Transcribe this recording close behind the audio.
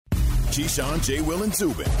Keyshawn, J. Will, and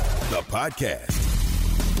Zubin, the podcast.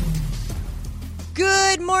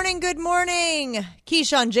 Good morning, good morning.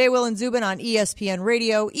 Keyshawn, J. Will, and Zubin on ESPN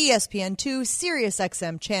Radio, ESPN2, Sirius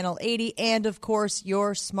XM Channel 80, and, of course,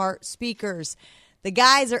 your smart speakers. The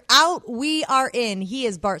guys are out. We are in. He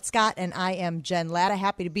is Bart Scott, and I am Jen Lada.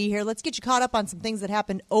 Happy to be here. Let's get you caught up on some things that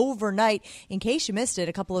happened overnight. In case you missed it,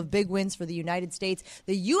 a couple of big wins for the United States.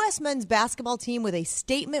 The U.S. men's basketball team with a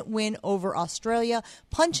statement win over Australia,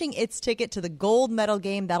 punching its ticket to the gold medal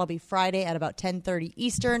game. That'll be Friday at about 10:30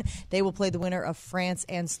 Eastern. They will play the winner of France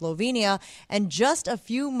and Slovenia. And just a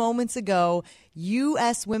few moments ago,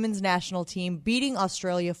 U.S. women's national team beating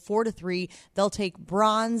Australia 4-3. They'll take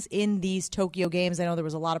bronze in these Tokyo games. I know there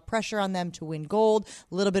was a lot of pressure on them to win gold.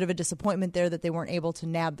 A little bit of a disappointment there that they weren't able to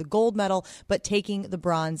nab the gold medal, but taking the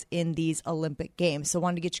bronze in these Olympic games. So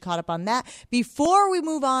wanted to get you caught up on that before we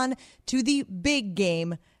move on to the big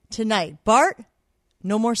game tonight. Bart,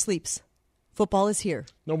 no more sleeps. Football is here.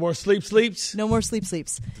 No more sleeps. No more sleeps.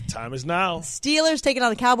 The time is now. Steelers taking on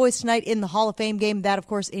the Cowboys tonight in the Hall of Fame game. That, of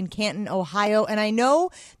course, in Canton, Ohio. And I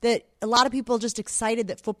know that a lot of people are just excited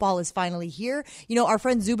that football is finally here. You know, our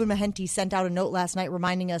friend Zubin Mahenti sent out a note last night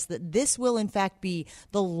reminding us that this will, in fact, be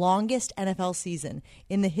the longest NFL season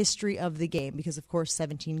in the history of the game. Because, of course,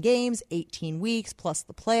 17 games, 18 weeks, plus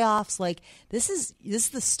the playoffs. Like, this is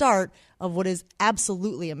the start of what is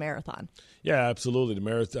absolutely a marathon. Yeah, absolutely. The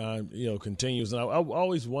marathon, continues. And I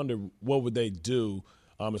always wonder what would they do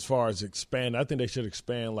as far as expand. I think they should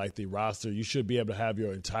expand like the roster. You should be able to have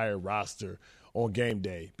your entire roster on game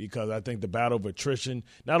day because I think the battle of attrition,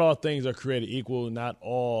 not all things are created equal. Not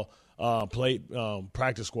all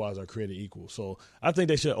practice squads are created equal. So I think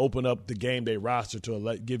they should open up the game day roster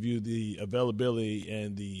to give you the availability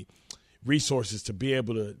and the resources to be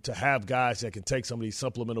able to have guys that can take some of these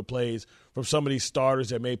supplemental plays from some of these starters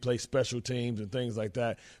that may play special teams and things like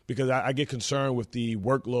that, because I get concerned with the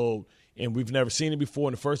workload, and we've never seen it before.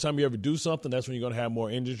 And the first time you ever do something, that's when you're going to have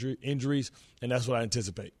more injuries, and that's what I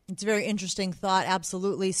anticipate. It's a very interesting thought,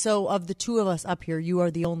 absolutely. So of the two of us up here, you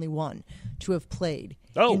are the only one to have played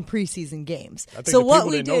in preseason games. I think so what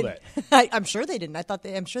we did, know that. I'm sure they didn't.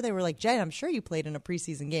 I'm sure they were like, Jen, I'm sure you played in a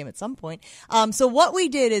preseason game at some point. So what we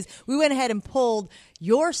did is we went ahead and pulled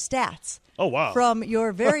your stats. Oh, wow. From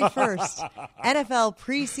your very first NFL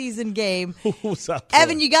preseason game. Evan,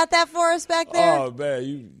 Evan, you got that for us back there? Oh,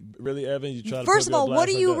 man. Really, Evan? You trying First to of all, what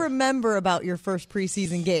do you remember about your first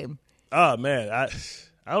preseason game? Oh, man. I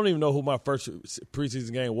don't even know who my first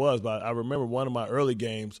preseason game was, but I remember one of my early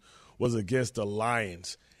games was against the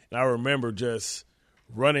Lions. And I remember just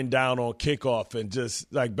running down on kickoff and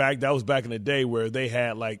just like that was back in the day where they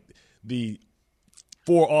had like the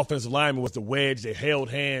 4 offensive linemen with the wedge. They held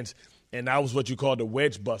hands, and that was what you called the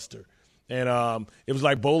wedge buster. And it was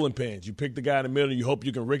like bowling pins. You pick the guy in the middle, and you hope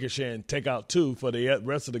you can ricochet and take out 2 for the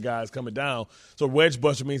rest of the guys coming down. So wedge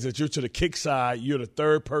buster means that you're to the kick side. You're the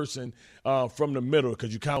third person from the middle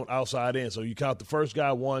because you count outside in. So you count the first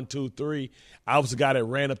guy, 1, 2, 3. I was the guy that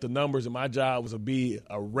ran up the numbers, and my job was to be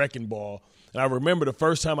a wrecking ball. And I remember the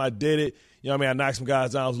first time I did it, I knocked some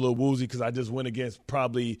guys down. I was a little woozy because I just went against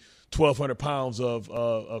probably 1,200 pounds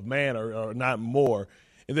of man or not more.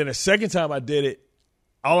 And then the second time I did it,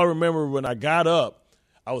 all I remember when I got up,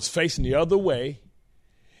 I was facing the other way,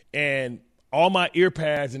 and all my ear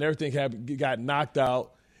pads and everything got knocked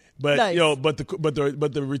out. But nice. But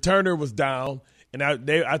the returner was down, and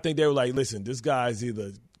I think they were like, listen, this guy's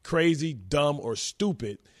either crazy, dumb, or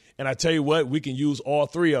stupid. And I tell you what, we can use all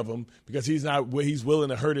 3 of them because he's willing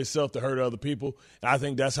to hurt himself to hurt other people. And I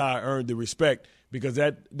think that's how I earned the respect, because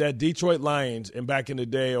that Detroit Lions and back in the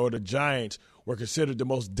day, or the Giants, were considered the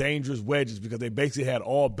most dangerous wedges because they basically had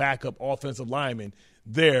all backup offensive linemen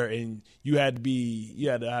there, and you had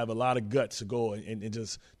to have a lot of guts to go and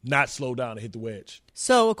just not slow down and hit the wedge.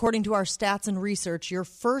 So according to our stats and research, your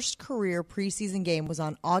first career preseason game was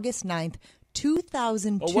on August 9th,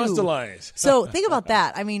 2002. Oh, what's the Lions? So think about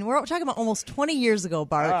that. I mean, we're talking about almost 20 years ago,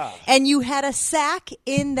 Bart. And you had a sack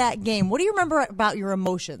in that game. What do you remember about your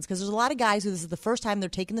emotions? Because there's a lot of guys who this is the first time they're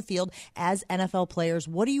taking the field as NFL players.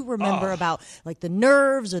 What do you remember about like the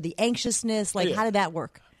nerves or the anxiousness? Like, how did that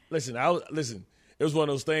work? Listen, it was one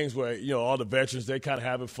of those things where, all the veterans, they kind of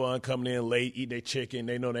having fun, coming in late, eating their chicken.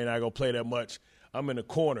 They know they're not going to play that much. I'm in the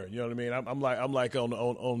corner, you know what I mean? I'm like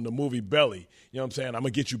on the movie Belly, you know what I'm saying? I'm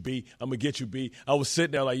going to get you beat. I was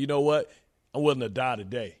sitting there like, you know what? I'm willing to die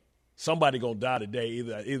today. Somebody going to die today.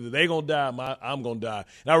 Either they going to die or I'm going to die.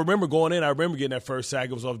 And I remember going in, getting that first sack.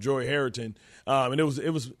 It was off Joey Harrington. And it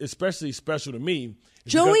was especially special to me.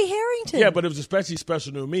 Joey Harrington? Yeah, but it was especially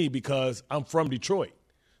special to me because I'm from Detroit.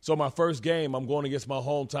 So my first game, I'm going against my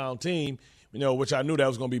hometown team. which I knew that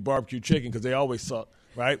was going to be barbecue chicken because they always suck,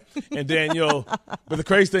 right? And then, but the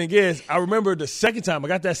crazy thing is, I remember the second time I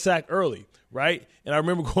got that sack early, right? And I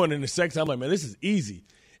remember going in the second time, I'm like, man, this is easy.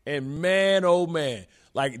 And man, oh man,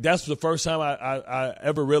 like that's the first time I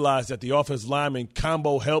ever realized that the offensive lineman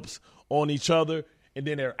combo helps on each other, and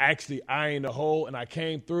then they're actually eyeing the hole, and I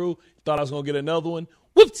came through, thought I was going to get another one.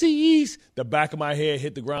 Whoopsies! The back of my head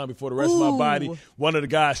hit the ground before the rest of my body. One of the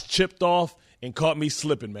guys chipped off and caught me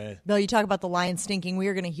slipping, man. Bill, you talk about the Lions stinking. We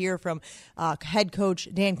are going to hear from head coach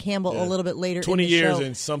Dan Campbell a little bit later 20 in the years show.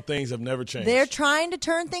 And some things have never changed. They're trying to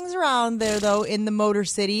turn things around there, though, in the Motor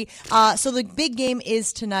City. So the big game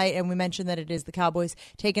is tonight, and we mentioned that it is the Cowboys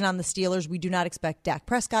taking on the Steelers. We do not expect Dak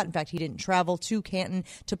Prescott. In fact, he didn't travel to Canton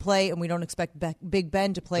to play, and we don't expect Big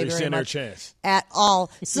Ben to play very much at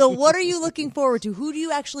all. So what are you looking forward to? Who do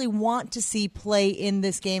you actually want to see play in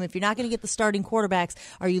this game? If you're not going to get the starting quarterbacks,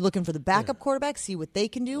 are you looking for the backup quarterbacks, see what they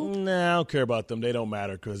can do? Nah, I don't care about them. They don't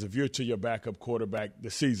matter because if you're to your backup quarterback, the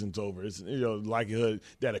season's over. It's likelihood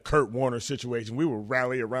that a Kurt Warner situation, we will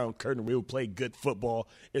rally around Kurt and we will play good football.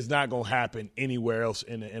 It's not going to happen anywhere else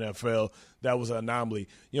in the NFL. That was an anomaly.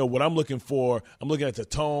 What I'm looking for, I'm looking at the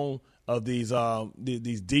tone of these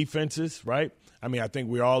defenses, right? I mean, I think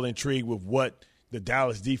we're all intrigued with what the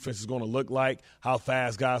Dallas defense is going to look like, how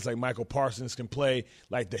fast guys like Michael Parsons can play,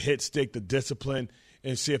 like the hit stick, the discipline,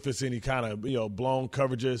 and see if it's any kind of blown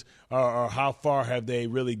coverages or how far have they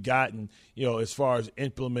really gotten as far as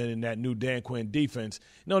implementing that new Dan Quinn defense.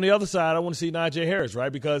 On the other side, I want to see Najee Harris,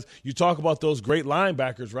 right, because you talk about those great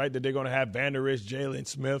linebackers, right, that they're going to have Van Der Esch, Jalen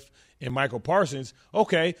Smith, and Michael Parsons.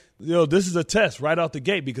 Okay, this is a test right out the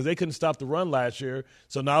gate because they couldn't stop the run last year.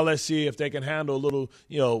 So now let's see if they can handle a little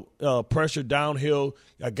pressure downhill,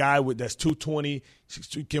 a guy that's 220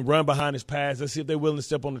 can run behind his pads. Let's see if they're willing to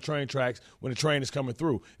step on the train tracks when the train is coming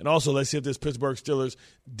through. And also let's see if this Pittsburgh Steelers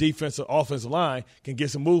offensive line can get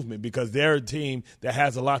some movement because they're a team that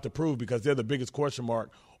has a lot to prove because they're the biggest question mark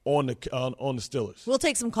on the Steelers. We'll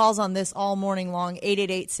take some calls on this all morning long.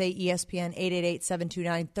 888-SAY-ESPN,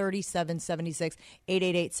 888-729-3776,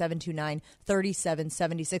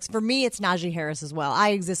 888-729-3776. For me, it's Najee Harris as well. I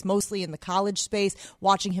exist mostly in the college space.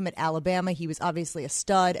 Watching him at Alabama, he was obviously a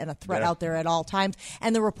stud and a threat out there at all times.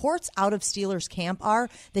 And the reports out of Steelers camp are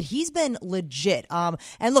that he's been legit.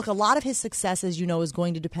 And look, a lot of his success, as you know, is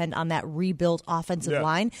going to depend on that rebuilt offensive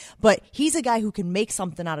line. But he's a guy who can make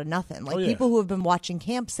something out of nothing. People who have been watching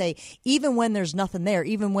camp say even when there's nothing there,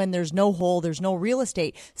 even when there's no hole, there's no real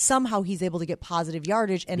estate, somehow he's able to get positive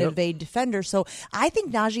yardage and evade defenders. So I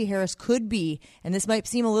think Najee Harris could be, and this might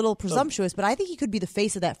seem a little presumptuous, but I think he could be the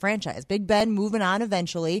face of that franchise. Big Ben moving on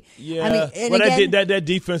eventually. Yeah, that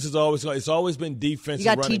defense is always been defensive.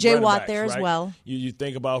 You got T.J. Watt there as well. You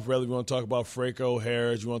think about, really, we want to talk about Franco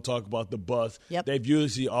Harris, you want to talk about the bust. They've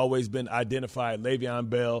usually always been identified, Le'Veon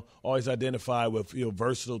Bell, always identified with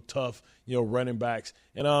versatile, tough, running backs.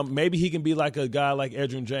 And maybe he can be like a guy like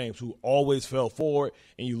Edgerrin James who always fell forward,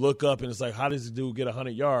 and you look up and it's like, how does this dude get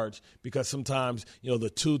 100 yards? Because sometimes, the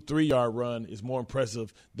 2-3 yard run is more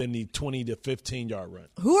impressive than the 20 to 15-yard run.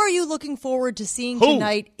 Who are you looking forward to seeing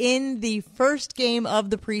tonight in the first game of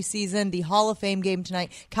the preseason, the Hall of Fame game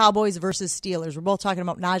tonight, Cowboys versus Steelers? We're both talking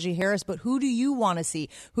about Najee Harris, but who do you want to see?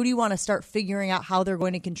 Who do you want to start figuring out how they're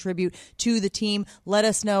going to contribute to the team? Let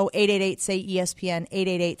us know, 888-SAY-ESPN,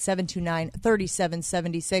 888-729-3776.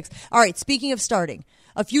 All right, speaking of starting,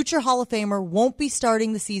 a future Hall of Famer won't be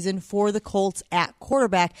starting the season for the Colts at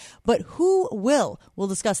quarterback, but who will? We'll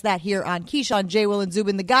discuss that here on Keyshawn, J. Will, and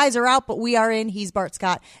Zubin. The guys are out, but we are in. He's Bart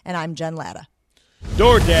Scott, and I'm Jen Lada.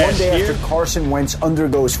 DoorDash One day here. after Carson Wentz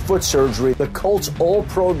undergoes foot surgery, the Colts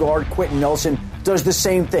all-pro guard Quentin Nelson does the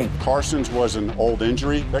same thing. Carson's was an old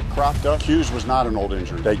injury that cropped up. Q's was not an old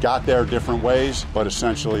injury. They got there different ways, but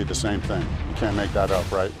essentially the same thing. You can't make that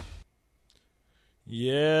up, right?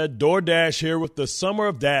 Yeah, DoorDash here with the Summer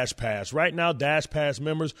of Dash Pass. Right now, Dash Pass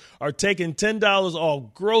members are taking $10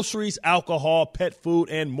 off groceries, alcohol, pet food,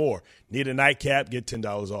 and more. Need a nightcap? Get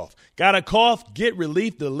 $10 off. Got a cough? Get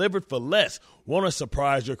relief delivered for less. Want to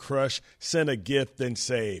surprise your crush? Send a gift and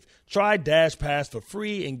save. Try Dash Pass for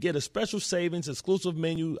free and get a special savings, exclusive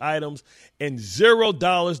menu items, and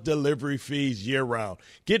 $0 delivery fees year-round.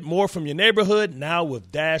 Get more from your neighborhood now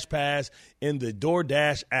with Dash Pass in the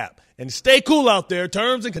DoorDash app. And stay cool out there.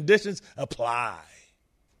 Terms and conditions apply.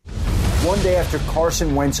 One day after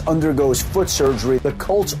Carson Wentz undergoes foot surgery, the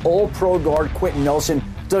Colts all-pro guard Quentin Nelson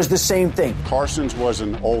does the same thing. Carson's was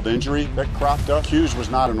an old injury that cropped up. Q's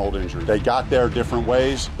was not an old injury. They got there different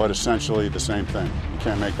ways, but essentially the same thing. You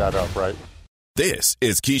can't make that up, right? This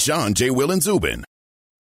is Keyshawn, J. Will, and Zubin.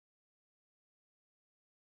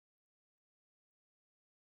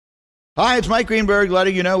 Hi, it's Mike Greenberg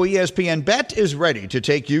letting you know ESPN Bet is ready to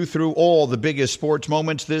take you through all the biggest sports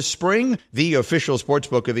moments this spring. The official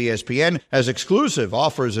sportsbook of ESPN has exclusive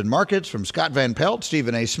offers and markets from Scott Van Pelt,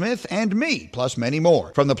 Stephen A. Smith, and me, plus many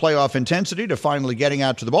more. From the playoff intensity to finally getting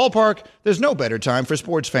out to the ballpark, there's no better time for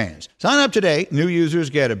sports fans. Sign up today. New users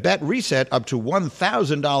get a bet reset up to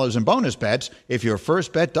 $1,000 in bonus bets if your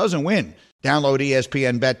first bet doesn't win. Download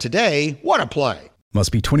ESPN Bet today. What a play.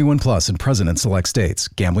 Must be 21 plus and present in select states.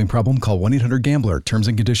 Gambling problem? Call 1-800-GAMBLER. Terms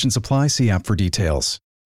and conditions apply. See app for details.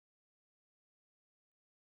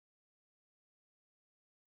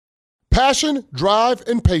 Passion, drive,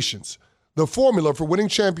 and patience. The formula for winning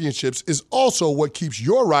championships is also what keeps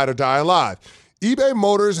your ride or die alive. eBay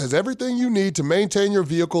Motors has everything you need to maintain your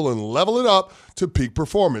vehicle and level it up to peak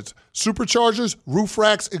performance. Superchargers, roof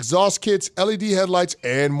racks, exhaust kits, LED headlights,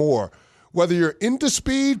 and more. Whether you're into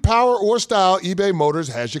speed, power, or style, eBay Motors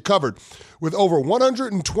has you covered. With over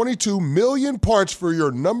 122 million parts for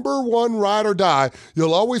your number one ride or die,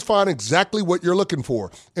 you'll always find exactly what you're looking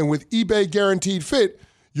for. And with eBay Guaranteed Fit,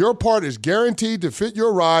 your part is guaranteed to fit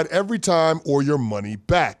your ride every time or your money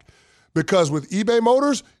back. Because with eBay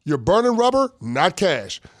Motors, you're burning rubber, not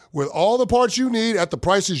cash. With all the parts you need at the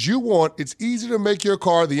prices you want, it's easy to make your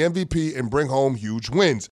car the MVP and bring home huge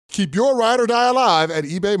wins. Keep your ride or die alive at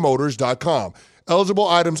ebaymotors.com. Eligible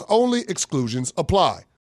items only. Exclusions apply.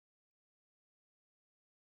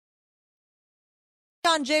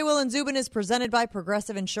 On J. Will and Zubin is presented by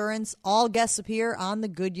Progressive Insurance. All guests appear on the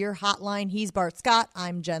Goodyear Hotline. He's Bart Scott.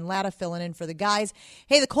 I'm Jen Lada, filling in for the guys.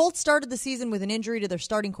 Hey, the Colts started the season with an injury to their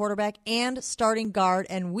starting quarterback and starting guard,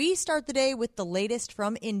 and we start the day with the latest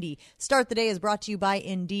from Indy. Start the Day is brought to you by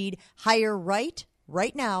Indeed. Hire right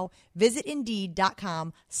now. Visit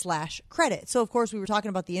Indeed.com/credit. So, of course, we were talking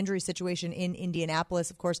about the injury situation in Indianapolis.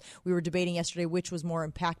 Of course, we were debating yesterday which was more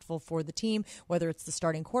impactful for the team, whether it's the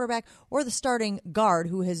starting quarterback or the starting guard,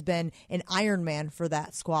 who has been an Ironman for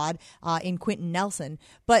that squad in Quentin Nelson.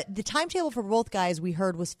 But the timetable for both guys we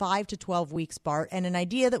heard was 5 to 12 weeks, Bart. And an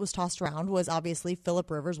idea that was tossed around was obviously Phillip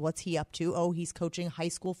Rivers. What's he up to? Oh, he's coaching high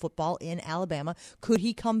school football in Alabama. Could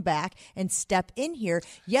he come back and step in here?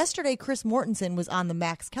 Yesterday, Chris Mortensen was on the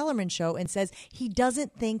Max Kellerman show and says he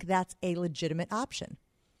doesn't think that's a legitimate option.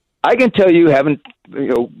 I can tell you, having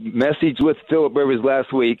messaged with Phillip Rivers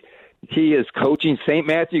last week, he is coaching St.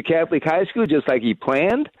 Matthew Catholic High School just like he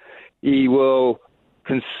planned. He will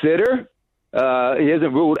consider, he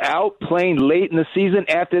hasn't ruled out playing late in the season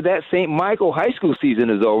after that St. Michael High School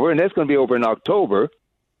season is over, and that's going to be over in October.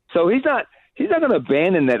 So he's not going to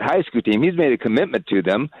abandon that high school team. He's made a commitment to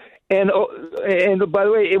them. And by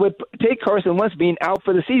the way, it would take Carson Wentz being out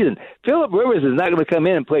for the season. Phillip Rivers is not going to come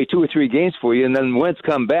in and play 2 or 3 games for you, and then Wentz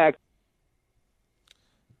come back.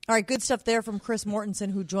 All right, good stuff there from Chris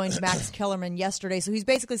Mortensen, who joined Max Kellerman yesterday. So he's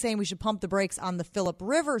basically saying we should pump the brakes on the Phillip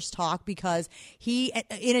Rivers talk because he,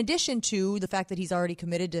 in addition to the fact that he's already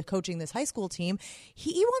committed to coaching this high school team,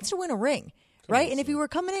 he wants to win a ring. Right, and if he were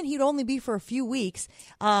coming in, he'd only be for a few weeks.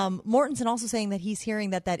 Mortensen also saying that he's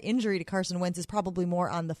hearing that injury to Carson Wentz is probably more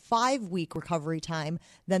on the 5-week recovery time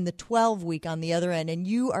than the 12-week on the other end, and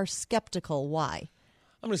you are skeptical. Why?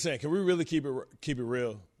 I'm just saying, can we really keep it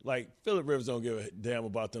real? Like, Phillip Rivers don't give a damn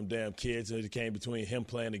about them damn kids that came between him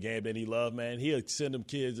playing the game that he loved, man. He'll send them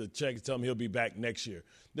kids a check and tell them he'll be back next year.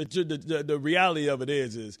 The reality of it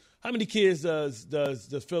is how many kids does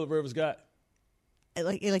Phillip Rivers got?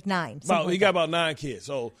 Like 9. He got about 9 kids.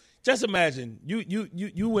 So just imagine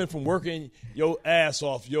you went from working your ass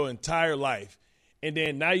off your entire life, and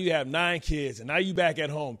then now you have 9 kids, and now you back at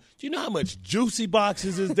home. Do you know how much juicy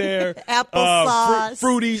boxes is there? Applesauce.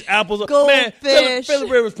 Fruities, apples. Goldfish. Man,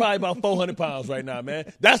 Phillip Rivers probably about 400 pounds right now,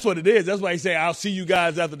 man. That's what it is. That's why he say, I'll see you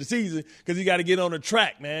guys after the season, because he got to get on the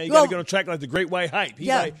track, man. He got to get on the track like the Great White Hype.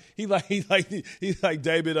 He's like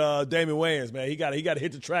Damon Wayans, man. He got to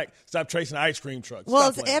hit the track, stop tracing ice cream trucks. Well,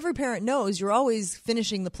 as every parent knows, you're always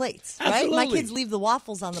finishing the plates, right? Absolutely. My kids leave the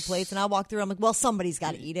waffles on the plates, and I walk through. I'm like, well, somebody's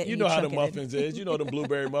got to eat it. You know how the muffins is. You know the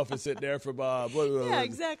blueberry muffins sit there for Bob. Yeah,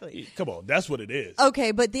 exactly. Come on, that's what it is.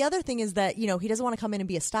 Okay, but the other thing is that, he doesn't want to come in and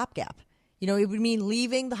be a stopgap. It would mean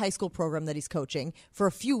leaving the high school program that he's coaching for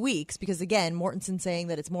a few weeks because, again, Mortensen's saying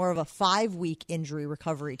that it's more of a 5-week injury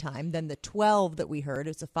recovery time than the 12 that we heard.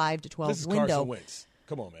 It's a 5 to 12 this is window. Carson Wentz.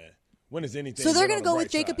 Come on, man. When is anything? So they're going to go right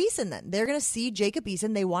with Jacob Eason then. They're going to see Jacob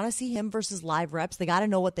Eason. They want to see him versus live reps. They got to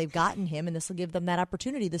know what they've got in him, and this will give them that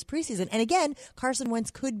opportunity this preseason. And again, Carson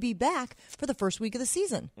Wentz could be back for the first week of the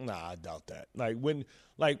season. Nah, I doubt that.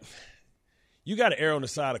 You got to err on the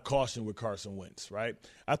side of caution with Carson Wentz, right?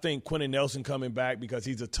 I think Quentin Nelson coming back because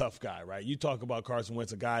he's a tough guy, right? You talk about Carson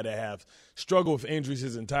Wentz, a guy that have struggled with injuries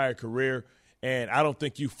his entire career, And I don't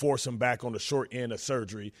think you force him back on the short end of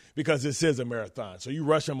surgery because this is a marathon. So you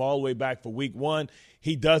rush him all the way back for week 1.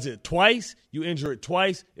 He does it twice. You injure it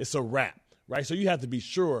twice. It's a wrap. Right? So you have to be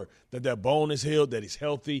sure that that bone is healed, that he's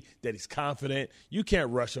healthy, that he's confident. You can't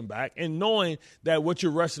rush him back. And knowing that what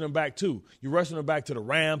you're rushing him back to, you're rushing him back to the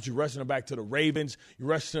Rams, you're rushing him back to the Ravens, you're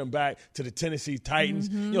rushing him back to the Tennessee Titans.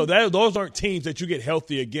 Mm-hmm. You know, those aren't teams that you get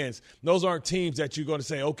healthy against. Those aren't teams that you're going to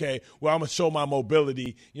say, okay, well, I'm going to show my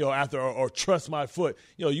mobility, you know, after or trust my foot.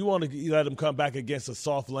 You know, you want to let him come back against a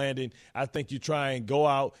soft landing. I think you try and go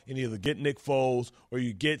out and either get Nick Foles or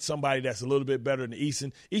you get somebody that's a little bit better than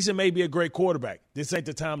Eason. Eason may be a great quarterback. This ain't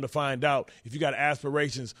the time to find out if you got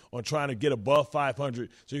aspirations on trying to get above 500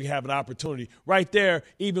 so you can have an opportunity. Right there,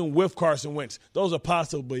 even with Carson Wentz, those are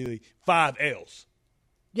possibly 5 L's.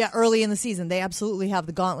 Yeah, early in the season, they absolutely have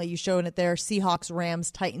the gauntlet. You showing it there. Seahawks,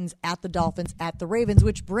 Rams, Titans, at the Dolphins, at the Ravens,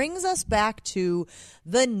 which brings us back to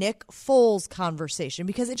the Nick Foles conversation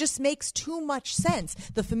because it just makes too much sense.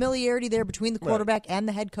 The familiarity there between the quarterback and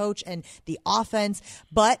the head coach and the offense.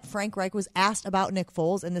 But Frank Reich was asked about Nick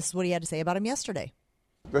Foles, and this is what he had to say about him yesterday.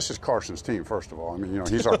 This is Carson's team, first of all. I mean, you know,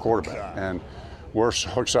 he's our quarterback, and we're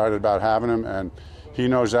so excited about having him, and he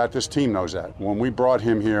knows that. This team knows that. When we brought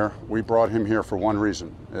him here for one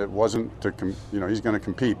reason. It wasn't to, he's going to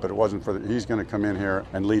compete, but it wasn't he's going to come in here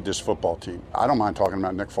and lead this football team. I don't mind talking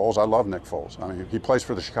about Nick Foles. I love Nick Foles. I mean, he plays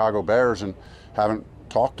for the Chicago Bears and haven't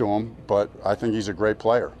talked to him, but I think he's a great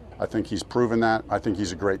player. I think he's proven that. I think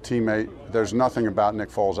he's a great teammate. There's nothing about Nick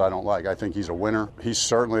Foles I don't like. I think he's a winner. He's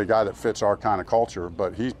certainly a guy that fits our kind of culture,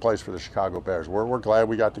 but he plays for the Chicago Bears. We're glad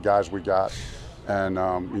we got the guys we got, and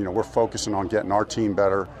we're focusing on getting our team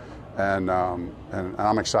better, and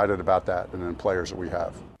I'm excited about that and the players that we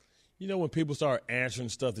have. You know, when people start answering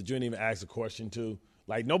stuff that you didn't even ask a question to,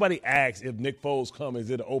 like nobody asks if Nick Foles comes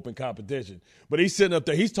in an open competition. But he's sitting up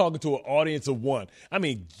there. He's talking to an audience of one. I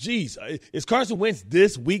mean, geez, is Carson Wentz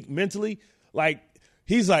this weak mentally? Like,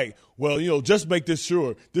 he's like, well, just make this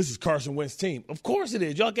sure this is Carson Wentz's team. Of course it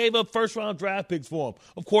is. Y'all gave up first-round draft picks for him.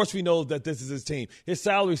 Of course we know that this is his team. His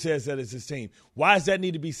salary says that it's his team. Why does that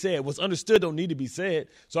need to be said? What's understood don't need to be said.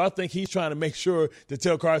 So I think he's trying to make sure to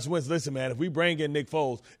tell Carson Wentz, listen, man, if we bring in Nick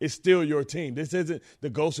Foles, it's still your team. This isn't the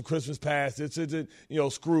Ghost of Christmas Past. This isn't,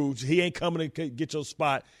 Scrooge. He ain't coming to get your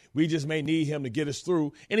spot. We just may need him to get us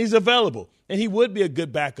through, and he's available. And he would be a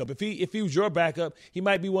good backup. If he was your backup, he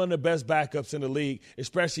might be one of the best backups in the league,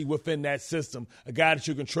 especially within that system. A guy that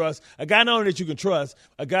you can trust, a guy not only that you can trust,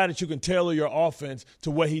 a guy that you can tailor your offense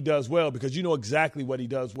to what he does well because you know exactly what he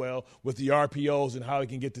does well with the RPOs and how he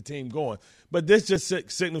can get the team going. But this just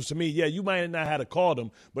signals to me, yeah, you might not have to call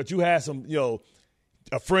them, but you had some,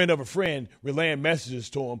 a friend of a friend relaying messages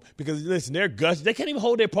to him because, listen, they're guts. They can't even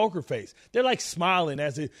hold their poker face. They're like smiling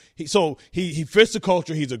as he fits the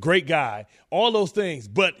culture. He's a great guy, all those things.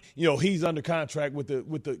 But, he's under contract with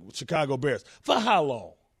the Chicago Bears. For how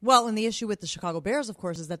long? Well, and the issue with the Chicago Bears, of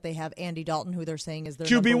course, is that they have Andy Dalton, who they're saying is their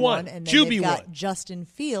QB1. number one. And then they've got QB1. Justin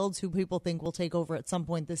Fields, who people think will take over at some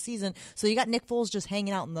point this season. So you got Nick Foles just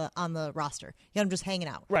hanging out on the roster. You got him just hanging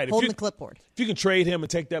out, right? Holding the clipboard. If you can trade him and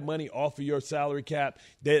take that money off of your salary cap,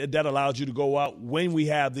 that allows you to go out when we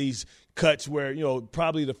have these cuts where,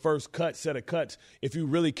 probably the first set of cuts, if you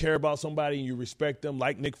really care about somebody and you respect them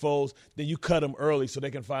like Nick Foles, then you cut them early so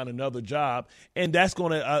they can find another job. And that's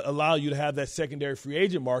going to allow you to have that secondary free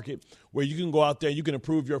agent market where you can go out there and you can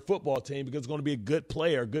improve your football team because it's going to be a good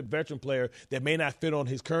player, a good veteran player that may not fit on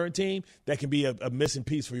his current team that can be a missing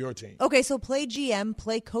piece for your team. Okay, so play GM,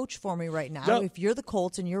 play coach for me right now. Yep. If you're the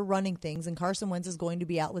Colts and you're running things and Carson Wentz is going to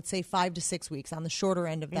be out, let's say 5 to 6 weeks on the shorter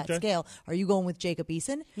end of that scale, are you going with Jacob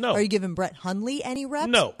Eason? No. Are you giving Brett Hundley any reps?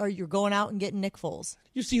 No. Or you're going out and getting Nick Foles?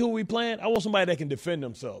 You see who we playing? I want somebody that can defend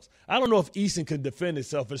themselves. I don't know if Eason can defend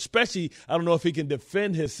himself, especially I don't know if he can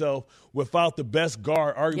defend himself without the best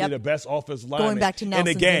guard, arguably the best offensive lineman back to in the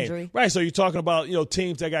Nelson's game. injury. Right, so you're talking about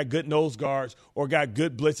teams that got good nose guards or got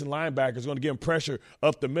good blitzing linebackers going to give him pressure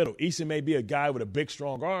up the middle. Eason may be a guy with a big,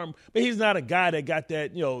 strong arm, but he's not a guy that got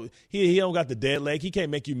that, he don't got the dead leg. He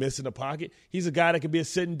can't make you miss in the pocket. He's a guy that can be a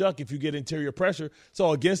sitting duck if you get interior pressure.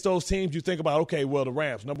 So against those teams, you think about, okay, well, the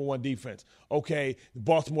Rams, number one defense. Okay, the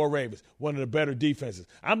Baltimore Ravens, one of the better defenses.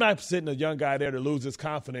 I'm not sitting a young guy there to lose his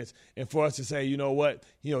confidence and for us to say, you know what,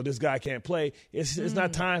 this guy can't play. It's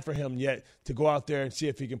not time for him yet to go out there and see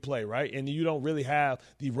if he can play, right? And you don't really have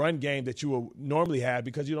the run game that you will normally have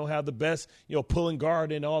because you don't have the best, pulling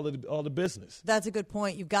guard in all the business. That's a good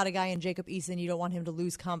point. You've got a guy in Jacob Eason. You don't want him to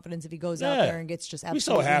lose confidence if he goes out there and gets just absolutely We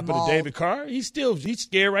saw what happened mauled. to David Carr. He's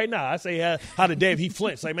scared right now. I say, how did Dave? He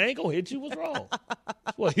flinched. Like, man, I ain't going to hit you. What's wrong?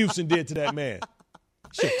 That's what Houston did to that man.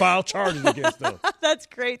 Should file charges against them. That's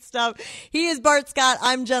great stuff. He is Bart Scott.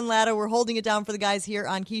 I'm Jen Lada. We're holding it down for the guys here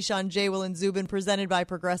on Keyshawn, J. Will, and Zubin, presented by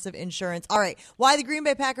Progressive Insurance. All right, why the Green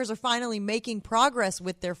Bay Packers are finally making progress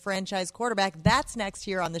with their franchise quarterback, that's next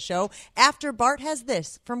here on the show, after Bart has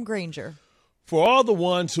this from Grainger. For all the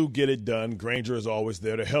ones who get it done, Grainger is always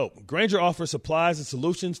there to help. Grainger offers supplies and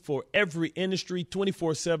solutions for every industry,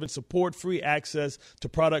 24/7 support, free access to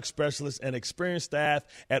product specialists, and experienced staff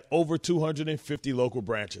at over 250 local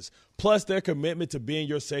branches. Plus, their commitment to being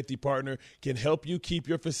your safety partner can help you keep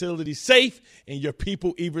your facility safe and your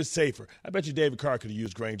people even safer. I bet you David Carr could have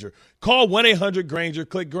used Grainger. Call 1-800-GRAINGER,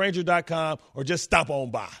 click Grainger.com, or just stop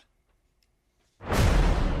on by.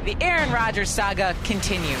 The Aaron Rodgers saga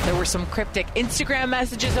continued. There were some cryptic Instagram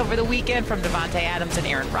messages over the weekend from Devontae Adams and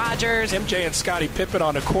Aaron Rodgers. MJ and Scottie Pippen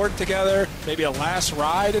on a court together, maybe a last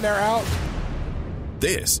ride and they're out.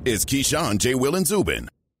 This is Keyshawn, J. Will, and Zubin.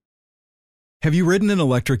 Have you ridden an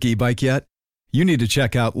electric e-bike yet? You need to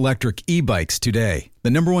check out Electric E-Bikes today, the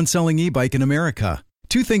 #1 selling e-bike in America.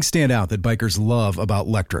 Two things stand out that bikers love about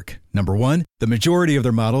Electric. Number one, the majority of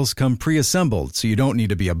their models come pre-assembled, so you don't need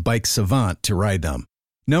to be a bike savant to ride them.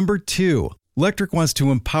 Number two, Electric wants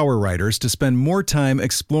to empower riders to spend more time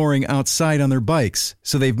exploring outside on their bikes,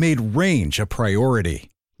 so they've made range a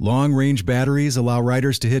priority. Long-range batteries allow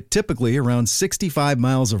riders to hit typically around 65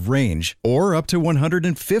 miles of range, or up to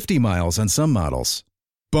 150 miles on some models.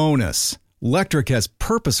 Bonus, Electric has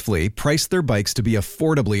purposefully priced their bikes to be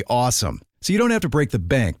affordably awesome, so you don't have to break the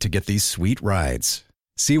bank to get these sweet rides.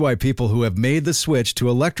 See why people who have made the switch to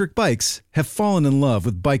electric bikes have fallen in love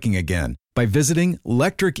with biking again by visiting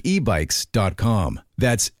electricebikes.com.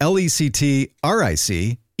 That's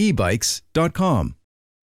LECTRIC ebikes.com.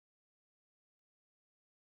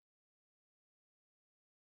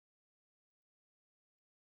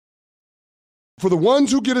 For the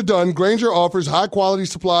ones who get it done, Grainger offers high-quality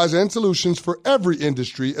supplies and solutions for every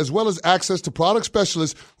industry, as well as access to product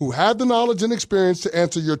specialists who have the knowledge and experience to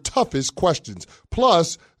answer your toughest questions.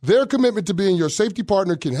 Plus, their commitment to being your safety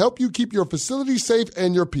partner can help you keep your facility safe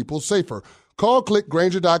and your people safer. Call, click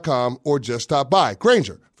Grainger.com, or just stop by.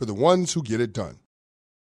 Grainger, for the ones who get it done.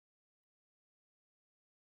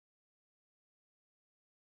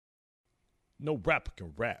 No rapper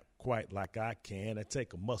can rap quite like I can. I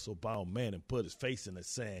take a muscle-bound man and put his face in the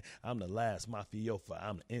sand. I'm the last mafioso.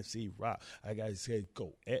 I'm the MC Rock. I got to say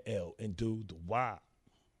go LL and do the Y.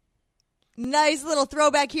 Nice little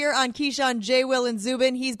throwback here on Keyshawn, J. Will, and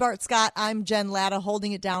Zubin. He's Bart Scott. I'm Jen Lada,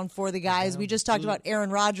 holding it down for the guys. We just talked about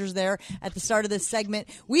Aaron Rodgers there at the start of this segment.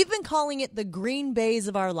 We've been calling it the Green Bays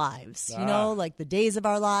of our lives. You know, like the days of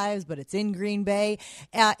our lives, but it's in Green Bay.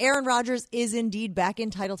 Aaron Rodgers is indeed back in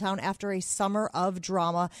Titletown after a summer of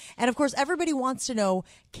drama. And, of course, everybody wants to know,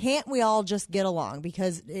 can't we all just get along?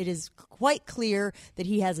 Because it is quite clear that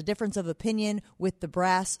he has a difference of opinion with the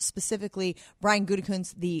brass, specifically Brian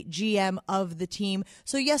Gutekunst, the GM of the team.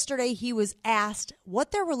 So yesterday he was asked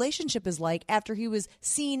what their relationship is like after he was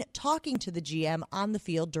seen talking to the GM on the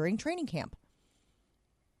field during training camp.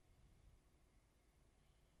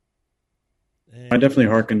 I definitely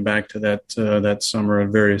hearkened back to that summer at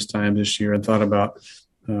various times this year and thought about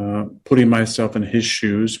putting myself in his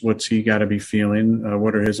shoes. What's he got to be feeling?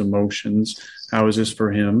 What are his emotions? How is this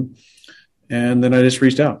for him? And then I just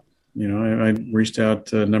reached out. You know, I reached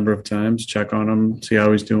out a number of times, check on him, see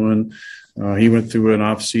how he's doing. He went through an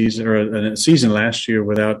off season or a season last year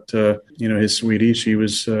without, his sweetie. She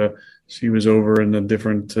was over in a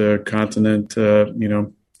different continent,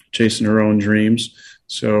 chasing her own dreams.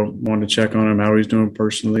 So wanted to check on him, how he's doing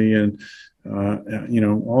personally, and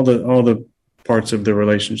all the parts of the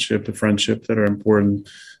relationship, the friendship that are important,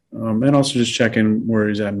 and also just checking where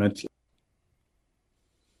he's at mentally.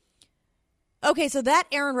 Okay, so that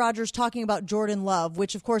Aaron Rodgers talking about Jordan Love,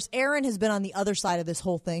 which, of course, Aaron has been on the other side of this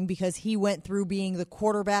whole thing because he went through being the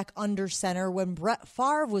quarterback under center when Brett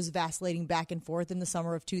Favre was vacillating back and forth in the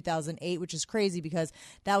summer of 2008, which is crazy because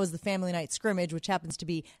that was the family night scrimmage, which happens to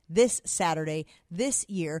be this Saturday this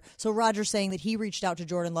year. So Rodgers saying that he reached out to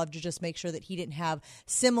Jordan Love to just make sure that he didn't have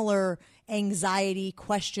similar anxiety,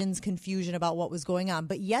 questions, confusion about what was going on.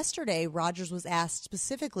 But yesterday, Rodgers was asked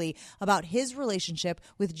specifically about his relationship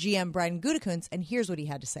with GM Brian Gutekunst, and here's what he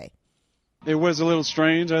had to say. It was a little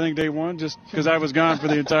strange, I think, day one, just because I was gone for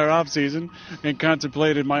the entire offseason and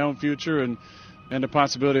contemplated my own future and the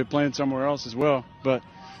possibility of playing somewhere else as well. But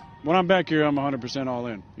when I'm back here, I'm 100% all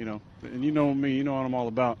in, And you know me, you know what I'm all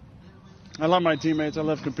about. I love my teammates. I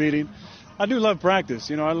love competing. I do love practice.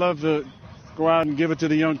 I love to go out and give it to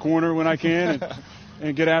the young corner when I can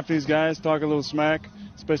and get after these guys, talk a little smack,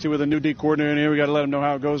 especially with a new D coordinator in here. We got to let them know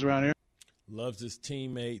how it goes around here. loves his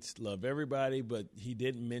teammates, love everybody, but he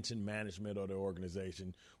didn't mention management or the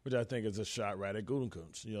organization, which I think is a shot right at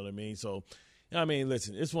Gutekunst. You know what I mean? So, I mean,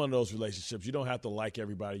 listen, it's one of those relationships. You don't have to like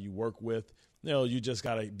everybody you work with. You know, you just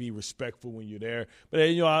got to be respectful when you're there. But,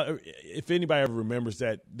 you know, if anybody ever remembers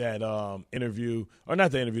that interview, or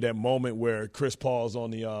not the interview, that moment where Chris Paul's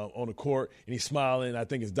on the court and he's smiling, I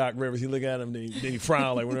think it's Doc Rivers. He look at him, then he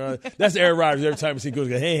frown. That's Aaron Rodgers. Every time he see goes,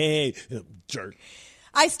 hey, jerk.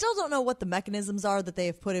 I still don't know what the mechanisms are that they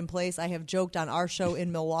have put in place. I have joked on our show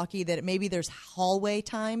in Milwaukee that maybe there's hallway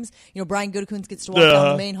times. You know, Brian Gutekunst gets to walk down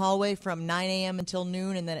the main hallway from 9 a.m. until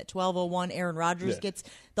noon, and then at 12:01, Aaron Rodgers gets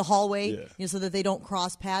the hallway, you know, so that they don't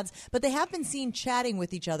cross paths. But they have been seen chatting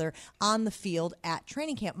with each other on the field at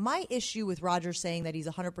training camp. My issue with Rodgers saying that he's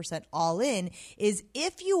 100% all in is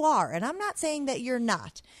if you are, and I'm not saying that you're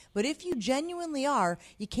not, but if you genuinely are,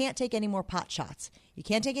 you can't take any more pot shots. You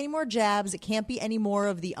can't take any more jabs. It can't be any more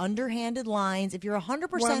of the underhanded lines. If you're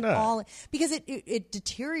 100% all in, because it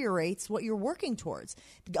deteriorates what you're working towards.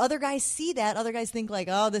 Other guys see that. Other guys think like,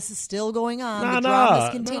 oh, this is still going on. The drama is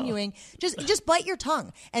continuing. Just bite your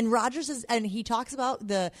tongue. And Rodgers and he talks about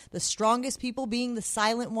the strongest people being the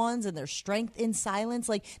silent ones and their strength in silence.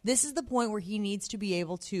 Like, this is the point where he needs to be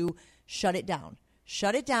able to shut it down.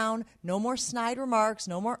 Shut it down. No more snide remarks.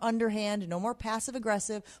 No more underhand. No more passive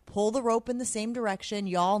aggressive. Pull the rope in the same direction.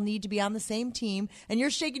 Y'all need to be on the same team. And you're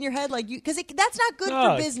shaking your head like you, because that's not good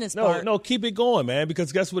for business. Bart. No, keep it going, man.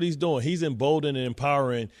 Because guess what he's doing? He's emboldening and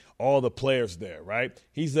empowering all the players there, right?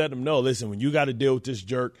 He's letting them know, listen, when you got to deal with this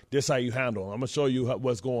jerk, this how you handle him. I'm gonna show you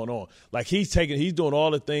what's going on. Like he's doing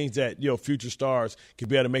all the things that future stars could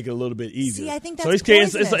be able to make it a little bit easier. See, I think that's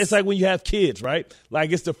it's like when you have kids, right?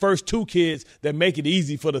 Like it's the first two kids that make it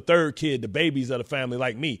easy for the third kid, the babies of the family,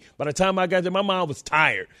 like me. By the time I got there, my mom was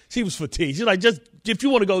tired. She was fatigued. She's like, just if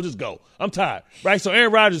you want to go, just go. I'm tired, right? So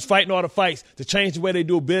Aaron Rodgers is fighting all the fights to change the way they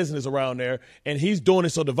do business around there, and he's doing it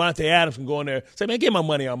so Devontae Adams can go in there and say, man, get my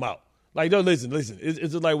money, I'm out. Like, no, listen. It's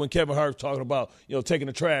just like when Kevin Hart's talking about, taking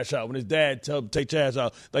the trash out. When his dad tells him to take trash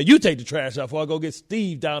out, like, you take the trash out before I go get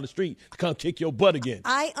Steve down the street to come kick your butt again.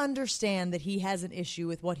 I understand that he has an issue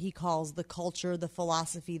with what he calls the culture, the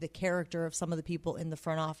philosophy, the character of some of the people in the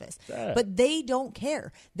front office. But they don't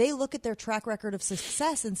care. They look at their track record of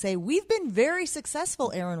success and say, we've been very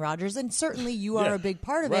successful, Aaron Rodgers, and certainly you are a big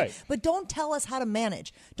part of it. But don't tell us how to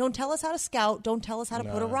manage. Don't tell us how to scout. Don't tell us how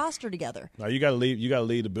to put a roster together. No, you got to leave. You got to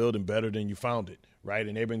leave the building better than you found it, right?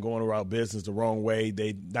 And they've been going around business the wrong way.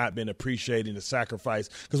 They've not been appreciating the sacrifice.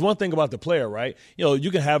 Because one thing about the player, right, you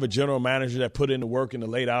can have a general manager that put in the work in the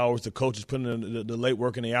late hours, the coaches put in the late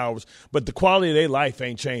work in the hours, but the quality of their life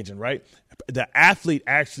ain't changing, right? The athlete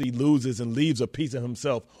actually loses and leaves a piece of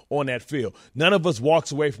himself on that field. None of us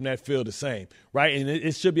walks away from that field the same, right? And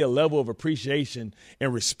it should be a level of appreciation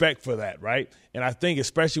and respect for that, right? And I think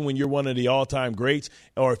especially when you're one of the all-time greats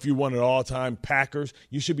or if you're one of the all-time Packers,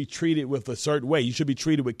 you should be treated with a certain way. You should be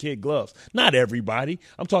treated with kid gloves. Not everybody.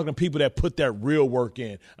 I'm talking people that put that real work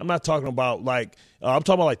in. I'm not talking about I'm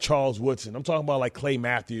talking about like Charles Woodson. I'm talking about like Clay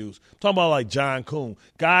Matthews. I'm talking about like John Kuhn.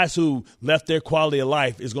 Guys who left their quality of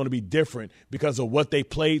life is going to be different because of what they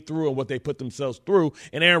played through and what they put themselves through.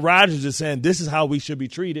 And Aaron Rodgers is saying this is how we should be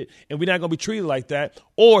treated, and we're not going to be treated like that.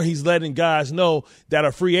 Or he's letting guys know that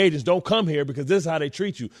are free agents don't come here because this is how they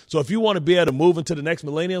treat you. So if you want to be able to move into the next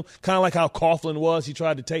millennium, kind of like how Coughlin was, he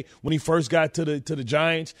tried to take when he first got to the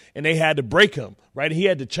Giants, and they had to break him, right? He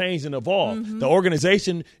had to change and evolve. Mm-hmm. The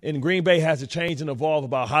organization in Green Bay has to change and evolve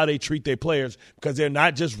about how they treat their players because they're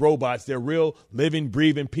not just robots. They're real, living,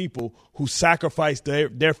 breathing people who sacrifice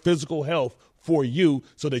their physical health for you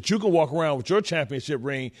so that you can walk around with your championship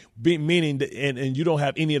ring, meaning and you don't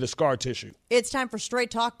have any of the scar tissue. It's time for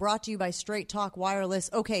Straight Talk, brought to you by Straight Talk Wireless.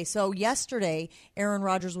 Okay, so yesterday, Aaron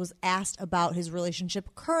Rodgers was asked about his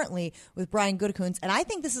relationship currently with Brian Gutekunst, and I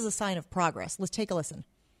think this is a sign of progress. Let's take a listen.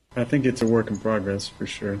 I think it's a work in progress for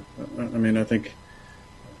sure. I mean, I think,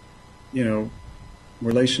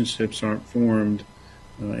 relationships aren't formed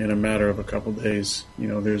in a matter of a couple days.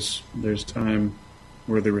 There's time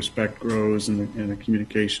where the respect grows and the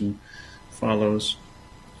communication follows.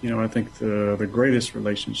 I think the greatest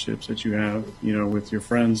relationships that you have, with your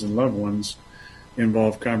friends and loved ones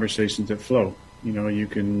involve conversations that flow. You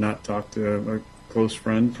can not talk to a close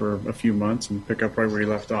friend for a few months and pick up right where you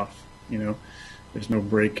left off. There's no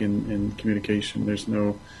break in communication. There's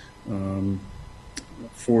no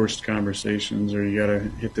forced conversations or you got to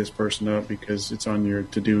hit this person up because it's on your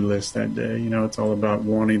to-do list that day. It's all about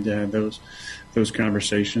wanting to have those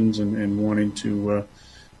conversations and wanting to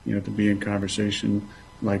to be in conversation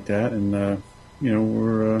like that. And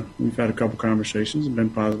we've had a couple conversations and been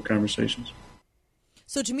positive conversations.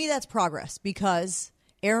 So to me, that's progress because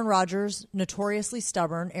Aaron Rodgers, notoriously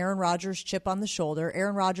stubborn, Aaron Rodgers chip on the shoulder.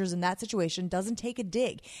 Aaron Rodgers in that situation doesn't take a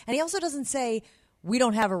dig. And he also doesn't say, we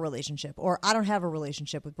don't have a relationship or I don't have a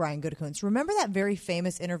relationship with Brian Gutekunst. Remember that very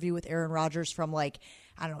famous interview with Aaron Rodgers from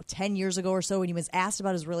 10 years ago or so when he was asked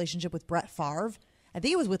about his relationship with Brett Favre? I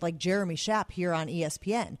think it was with Jeremy Schaap here on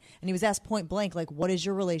ESPN. And he was asked point blank, what is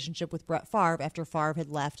your relationship with Brett Favre after Favre had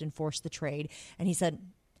left and forced the trade? And he said,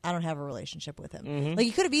 I don't have a relationship with him. Mm-hmm. He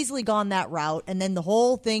could have easily gone that route, and then the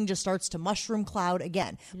whole thing just starts to mushroom cloud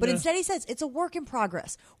again. But instead he says, it's a work in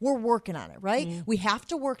progress. We're working on it, right? Mm-hmm. We have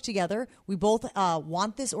to work together. We both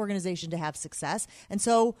want this organization to have success. And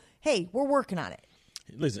so, hey, we're working on it.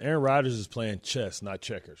 Listen, Aaron Rodgers is playing chess, not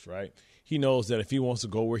checkers, right? He knows that if he wants to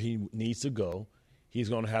go where he needs to go, he's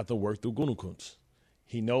going to have to work through Gutekunst.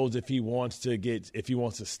 He knows if he wants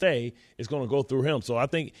to stay, it's going to go through him. So I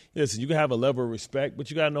think, listen, you can have a level of respect,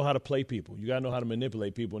 but you got to know how to play people. You got to know how to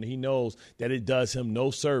manipulate people. And he knows that it does him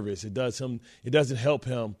no service. It doesn't help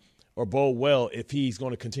him or bode well if he's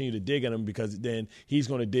going to continue to dig at him, because then he's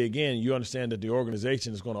going to dig in. You understand that the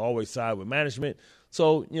organization is going to always side with management.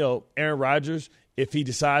 So, Aaron Rodgers, if he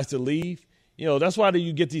decides to leave, that's why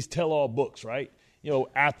you get these tell-all books, right?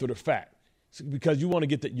 After the fact. Because you want to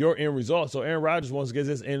get your end result. So Aaron Rodgers wants to get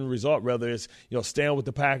this end result, whether it's staying with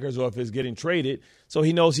the Packers or if it's getting traded. So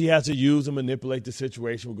he knows he has to use and manipulate the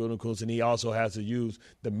situation with Gutekunst, and he also has to use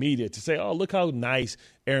the media to say, oh, look how nice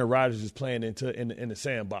Aaron Rodgers is playing in the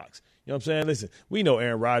sandbox. You know what I'm saying? Listen, we know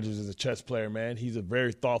Aaron Rodgers is a chess player, man. He's a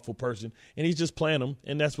very thoughtful person, and he's just playing them,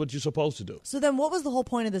 and that's what you're supposed to do. So then what was the whole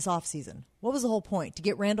point of this offseason? What was the whole point? To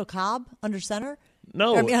get Randall Cobb under center?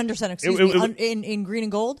 No. Under center, in green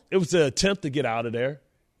and gold? It was an attempt to get out of there.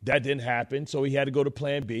 That didn't happen, so he had to go to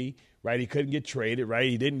plan B, right? He couldn't get traded, right?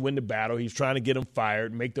 He didn't win the battle. He was trying to get him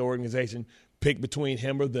fired, make the organization pick between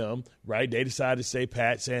him or them, right? They decided to say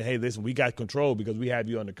pat, saying, hey, listen, we got control because we have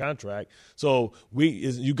you under contract. So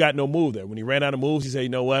you got no move there. When he ran out of moves, he said, you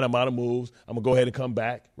know what, I'm out of moves. I'm going to go ahead and come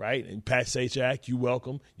back, right? And Pat Sajak, you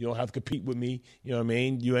welcome. You don't have to compete with me. You know what I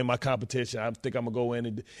mean? You ain't my competition. I think I'm going to go in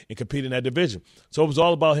and compete in that division. So it was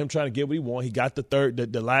all about him trying to get what he wanted. He got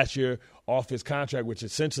the last year off his contract, which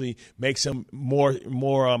essentially makes him more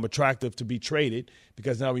attractive to be traded,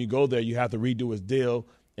 because now when you go there, you have to redo his deal.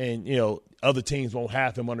 And, other teams won't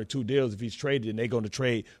have him under 2 deals if he's traded, and they're going to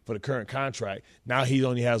trade for the current contract. Now he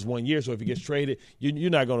only has 1 year, so if he gets traded, you're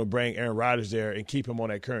not going to bring Aaron Rodgers there and keep him on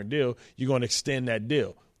that current deal. You're going to extend that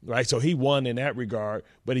deal, right? So he won in that regard,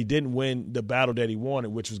 but he didn't win the battle that he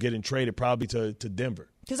wanted, which was getting traded probably to Denver.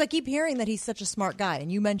 Because I keep hearing that he's such a smart guy,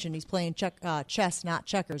 and you mentioned he's playing chess, not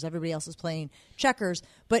checkers. Everybody else is playing checkers,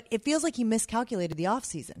 but it feels like he miscalculated the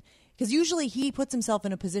offseason. Because usually he puts himself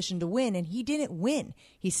in a position to win, and he didn't win.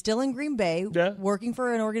 He's still in Green Bay, working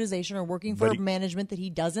for an organization or working for management that he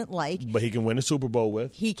doesn't like. But he can win a Super Bowl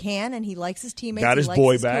with. He can, and he likes his teammates. Got his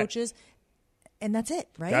boy back. Coaches. And that's it,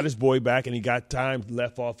 right? Got his boy back, and he got time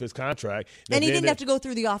left off his contract. And he didn't have to go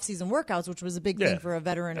through the offseason workouts, which was a big thing for a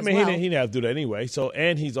veteran as well. He didn't have to do that anyway. So,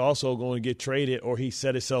 and he's also going to get traded, or he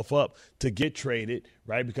set himself up to get traded,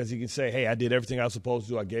 right? Because he can say, hey, I did everything I was supposed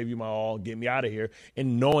to do. I gave you my all. Get me out of here.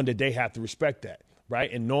 And knowing that they have to respect that,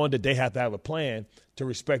 right? And knowing that they have to have a plan to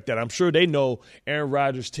respect that. I'm sure they know Aaron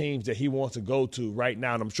Rodgers' teams that he wants to go to right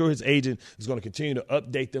now, and I'm sure his agent is going to continue to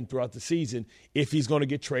update them throughout the season if he's going to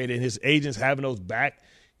get traded. And his agent's having those back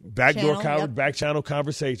channel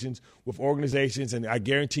conversations with organizations, and I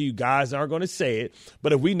guarantee you guys aren't going to say it,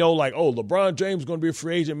 but if we know LeBron James is going to be a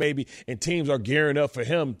free agent maybe, and teams are gearing up for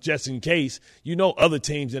him just in case, other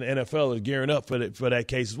teams in the NFL are gearing up for that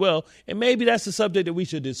case as well, and maybe that's the subject that we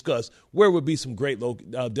should discuss. Where would be some great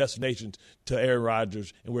destinations to Aaron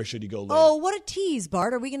Rodgers, and where should he go later? Oh, what a tease,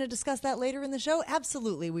 Bart. Are we going to discuss that later in the show?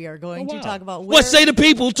 Absolutely, we are going to talk about what say the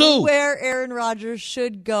people too, where Aaron Rodgers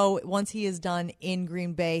should go once he is done in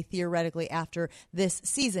Green Bay, theoretically after this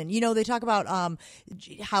season. They talk about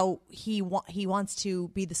how he wants to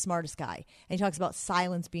be the smartest guy, and he talks about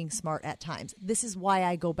silence being smart at times. This is why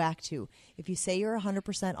I go back to, if you say you're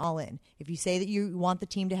 100% all in, if you say that you want the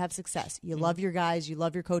team to have success, you love your guys, you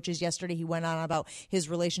love your coaches. Yesterday he went on about his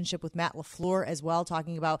relationship with Matt LaFleur as well,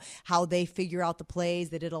 talking about how they figure out the plays.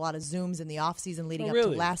 They did a lot of Zooms in the offseason leading up to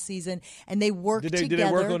last season, and they worked together. Did they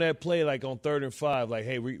work on that play on 3rd and 5?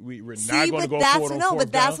 Hey, we're not going to go forward on 4th down?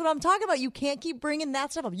 But that's what I'm talking about. You can't keep bringing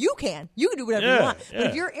that stuff up. You can do whatever you want. But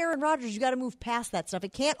if you're Aaron Rodgers, you got to move past that stuff.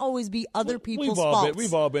 It can't always be other people's faults.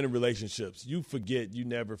 We've all been in relationships. You forget, you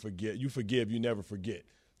never forget. You forgive, you never forget.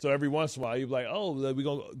 So every once in a while, you're like, oh, we're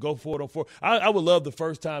going to go for it on 4th. I would love the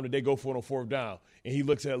first time that they go for it on 4th down. And he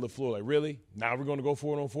looks at LaFleur like, really? Now we're going to go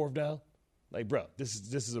for it on 4th down? Like, bro, this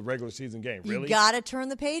is a regular season game. Really? You got to turn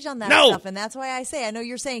the page on that stuff. And that's why I say, I know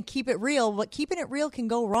you're saying keep it real, but keeping it real can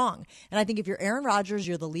go wrong. And I think if you're Aaron Rodgers,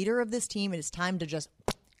 you're the leader of this team, it is time to just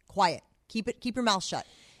quiet. Keep your mouth shut.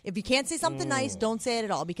 If you can't say something nice, don't say it at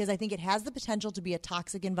all, because I think it has the potential to be a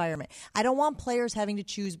toxic environment. I don't want players having to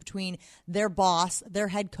choose between their boss, their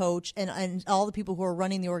head coach, and all the people who are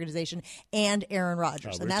running the organization and Aaron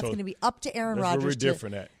Rodgers. And that's going to be up to Aaron Rodgers. That's where we're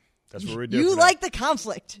different at. That's where we're different. You like the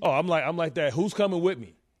conflict. Oh, I'm like that. Who's coming with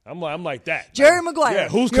me? I'm like that. Jerry Maguire. Yeah,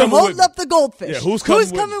 who's You're coming holding with up the goldfish. Yeah, who's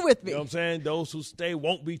coming with me? You know what I'm saying? Those who stay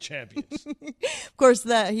won't be champions. Of course,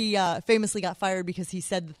 he famously got fired because he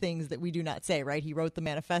said the things that we do not say, right? He wrote the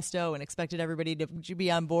manifesto and expected everybody to be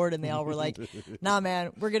on board, and they all were like, nah,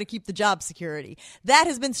 man, we're going to keep the job security. That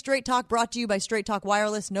has been Straight Talk, brought to you by Straight Talk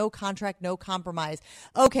Wireless. No contract, no compromise.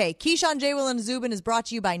 Okay, Keyshawn, J. Will, and Zubin is brought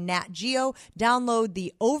to you by Nat Geo. Download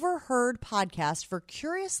the Overheard podcast for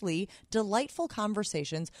curiously delightful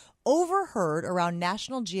conversations overheard around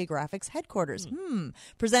National Geographic's headquarters.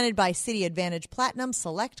 Presented by City Advantage Platinum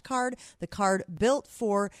Select Card, the card built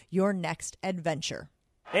for your next adventure.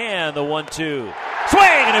 And the 1-2. Swing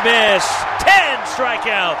and a miss. 10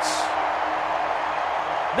 strikeouts.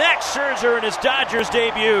 Max Scherzer in his Dodgers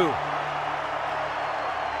debut.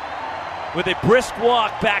 With a brisk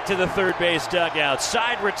walk back to the third base dugout.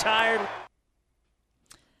 Side retired.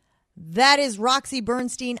 That is Roxy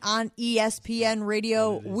Bernstein on ESPN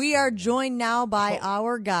Radio. We are joined now by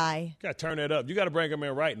our guy. You got to turn that up. You got to bring him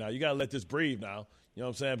in right now. You got to let this breathe now. You know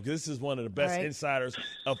what I'm saying? Because this is one of the best insiders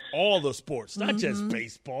of all the sports, not just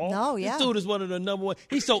baseball. No, yeah. This dude is one of the number one.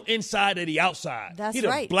 He's so inside that he outside. That's He the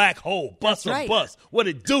right. black hole. Bust That's right. Bust. What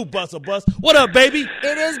it do, Bust? What up, baby?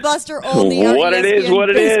 It is Buster Olney, our What it is, ESPN what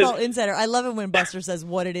it baseball is. insider. I love it when Buster says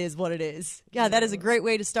what it is, what it is. Yeah, that is a great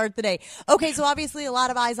way to start the day. Okay, so obviously a lot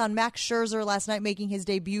of eyes on Max Scherzer last night making his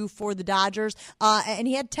debut for the Dodgers. And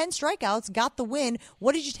he had 10 strikeouts, got the win.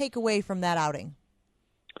 What did you take away from that outing?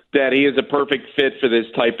 That he is a perfect fit for this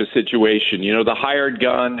type of situation. You know, the hired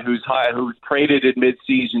gun who's traded at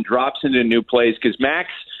midseason drops into a new place, because Max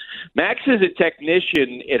is a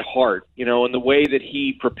technician at heart, you know, in the way that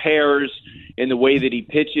he prepares, in the way that he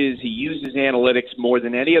pitches. He uses analytics more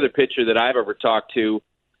than any other pitcher that I've ever talked to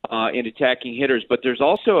in attacking hitters. But there's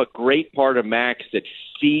also a great part of Max that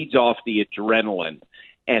feeds off the adrenaline.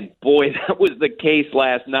 And, boy, that was the case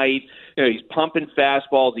last night. You know, he's pumping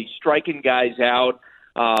fastballs. He's striking guys out.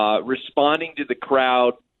 Responding to the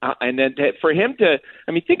crowd, and then for him to,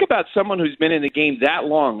 I mean, think about someone who's been in the game that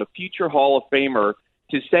long, a future Hall of Famer,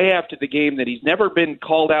 to say after the game that he's never been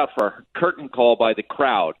called out for a curtain call by the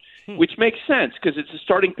crowd, which makes sense because it's a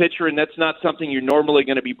starting pitcher and that's not something you're normally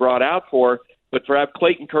going to be brought out for. But for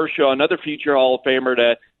Clayton Kershaw, another future Hall of Famer,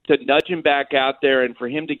 to nudge him back out there and for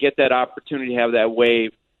him to get that opportunity to have that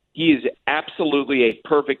wave, he is absolutely a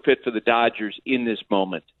perfect fit for the Dodgers in this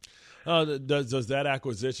moment. Does that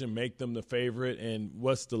acquisition make them the favorite? And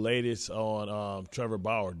what's the latest on Trevor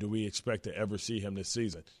Bauer? Do we expect to ever see him this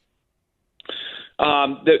season?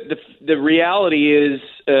 The reality is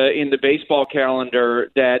in the baseball calendar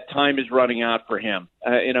that time is running out for him.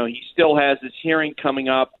 You know, he still has this hearing coming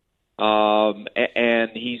up, and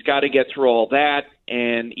he's got to get through all that.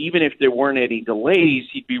 And even if there weren't any delays,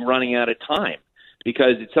 he'd be running out of time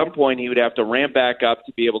because at some point he would have to ramp back up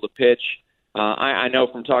to be able to pitch. I know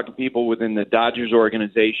from talking to people within the Dodgers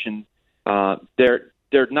organization,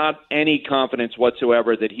 there's not any confidence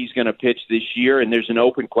whatsoever that he's going to pitch this year, and there's an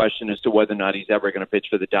open question as to whether or not he's ever going to pitch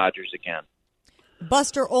for the Dodgers again.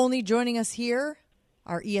 Buster Olney joining us here,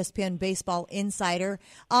 our ESPN baseball insider.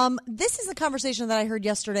 This is a conversation that I heard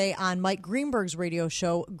yesterday on Mike Greenberg's radio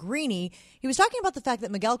show, Greeny. He was talking about the fact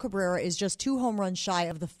that Miguel Cabrera is just 2 home runs shy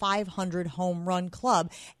of the 500 home run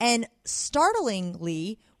club. And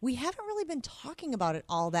startlingly, we haven't really been talking about it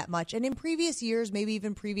all that much. And in previous years, maybe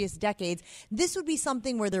even previous decades, this would be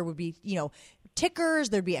something where there would be, tickers,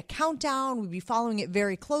 there'd be a countdown, we'd be following it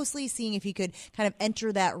very closely, seeing if he could kind of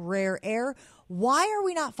enter that rare air. Why are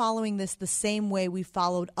we not following this the same way we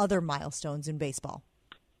followed other milestones in baseball?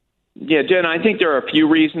 Yeah, Jen, I think there are a few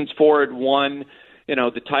reasons for it. One,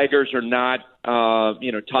 the Tigers are not,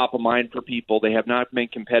 top of mind for people. They have not been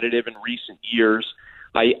competitive in recent years.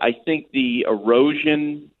 I think the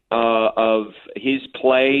erosion of his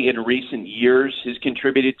play in recent years has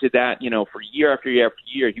contributed to that. For year after year after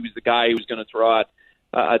year, he was the guy who was going to throw out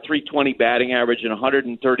a 320 batting average and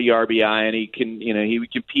 130 RBI, and he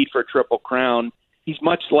would compete for a Triple Crown. He's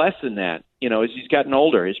much less than that. As he's gotten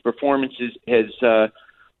older, his performance has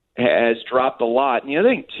dropped a lot. And the other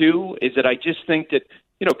thing too is that I just think that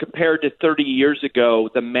compared to 30 years ago,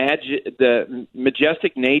 the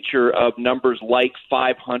majestic nature of numbers like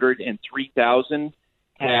 500 and 3,000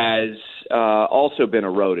 has also been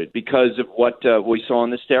eroded because of what we saw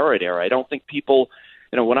in the steroid era. I don't think people,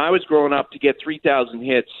 when I was growing up, to get 3,000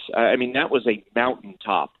 hits, that was a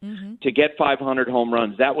mountaintop. Mm-hmm. To get 500 home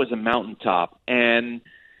runs, that was a mountaintop. And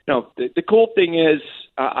the cool thing is,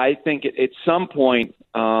 I think at some point,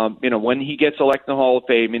 when he gets elected to the Hall of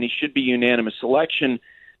Fame, and he should be unanimous selection,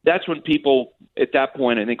 that's when people at that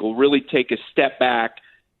point, I think, will really take a step back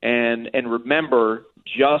and remember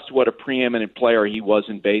just what a preeminent player he was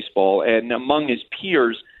in baseball, and among his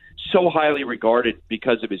peers, so highly regarded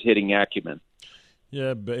because of his hitting acumen.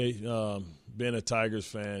 Yeah, being a Tigers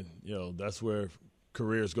fan, that's where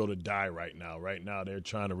careers go to die right now. Right now, they're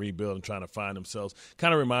trying to rebuild and trying to find themselves.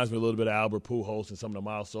 Kind of reminds me a little bit of Albert Pujols and some of the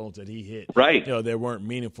milestones that he hit. Right. They weren't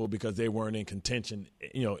meaningful because they weren't in contention,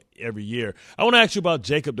 every year. I want to ask you about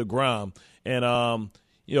Jacob deGrom and,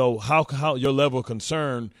 how your level of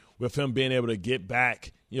concern with him being able to get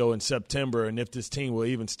back, in September, and if this team will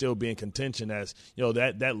even still be in contention, as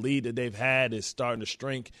that lead that they've had is starting to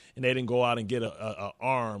shrink, and they didn't go out and get a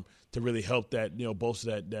arm to really help that,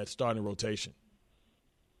 bolster that starting rotation.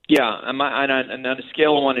 Yeah, on a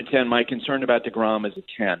scale of 1 to 10, my concern about deGrom is a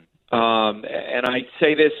 10. And I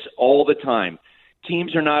say this all the time.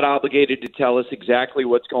 Teams are not obligated to tell us exactly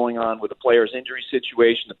what's going on with the player's injury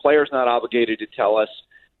situation. The player's not obligated to tell us.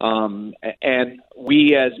 And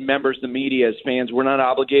we as members of the media, as fans, we're not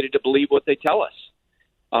obligated to believe what they tell us.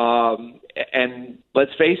 And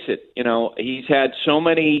let's face it, he's had so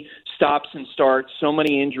many stops and starts, so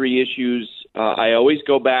many injury issues. I always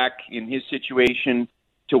go back in his situation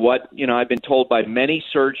to what, I've been told by many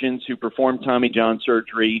surgeons who perform Tommy John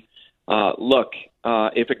surgery.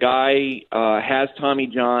 If a guy has Tommy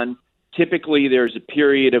John, typically there's a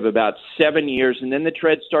period of about 7 years, and then the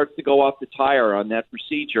tread starts to go off the tire on that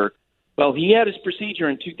procedure. Well, he had his procedure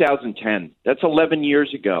in 2010. That's 11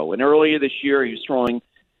 years ago. And earlier this year, he was throwing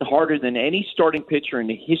harder than any starting pitcher in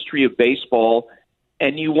the history of baseball.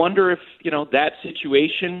 And you wonder if, that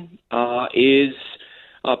situation is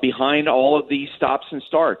behind all of these stops and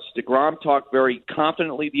starts. deGrom talked very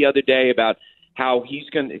confidently the other day about how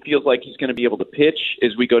it feels like he's going to be able to pitch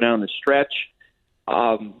as we go down the stretch.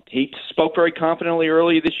 He spoke very confidently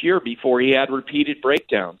earlier this year before he had repeated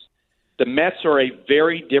breakdowns. The Mets are a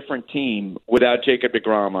very different team without Jacob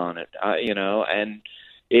deGrom on it, and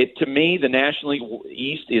to me, the National League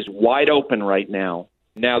East is wide open right now.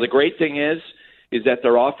 Now, the great thing is that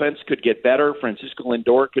their offense could get better. Francisco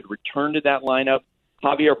Lindor could return to that lineup.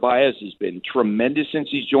 Javier Baez has been tremendous since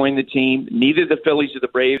he's joined the team. Neither the Phillies or the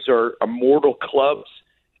Braves are immortal clubs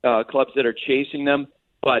that are chasing them,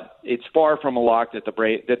 but it's far from a lock that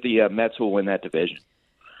the Mets will win that division.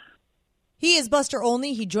 He is Buster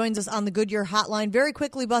Olney. He joins us on the Goodyear Hotline. Very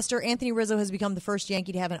quickly, Buster, Anthony Rizzo has become the first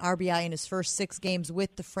Yankee to have an RBI in his first 6 games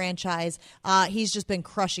with the franchise. He's just been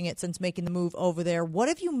crushing it since making the move over there. What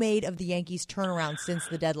have you made of the Yankees' turnaround since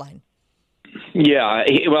the deadline? Yeah,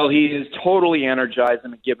 he is totally energized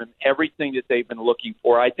and given everything that they've been looking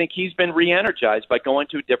for. I think he's been re-energized by going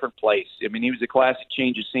to a different place. I mean, he was a classic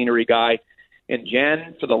change of scenery guy. And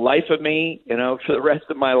Jen, for the life of me, for the rest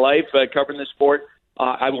of my life covering the sport,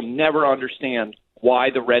 I will never understand why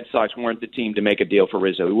the Red Sox weren't the team to make a deal for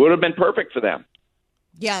Rizzo. It would have been perfect for them.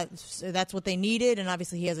 Yeah, that's what they needed, and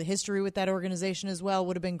obviously he has a history with that organization as well.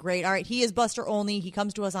 Would have been great. All right, he is Buster Olney. He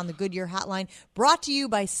comes to us on the Goodyear Hotline, brought to you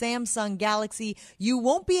by Samsung Galaxy. You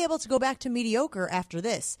won't be able to go back to mediocre after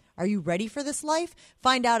this. Are you ready for this life?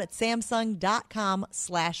 Find out at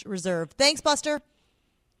Samsung.com/reserve. Thanks, Buster.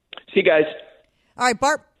 See you guys. All right,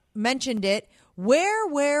 Bart mentioned it. Where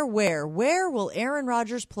will Aaron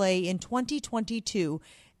Rodgers play in 2022?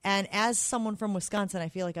 And as someone from Wisconsin, I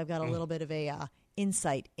feel like I've got a little bit of a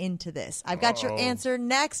insight into this. I've got your answer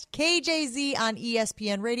next. KJZ on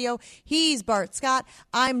ESPN Radio. He's Bart Scott.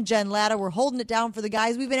 I'm Jen Lada. We're holding it down for the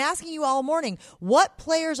guys. We've been asking you all morning, what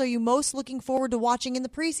players are you most looking forward to watching in the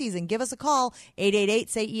preseason? Give us a call,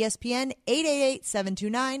 888-SAY-ESPN,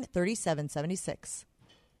 888-729-3776.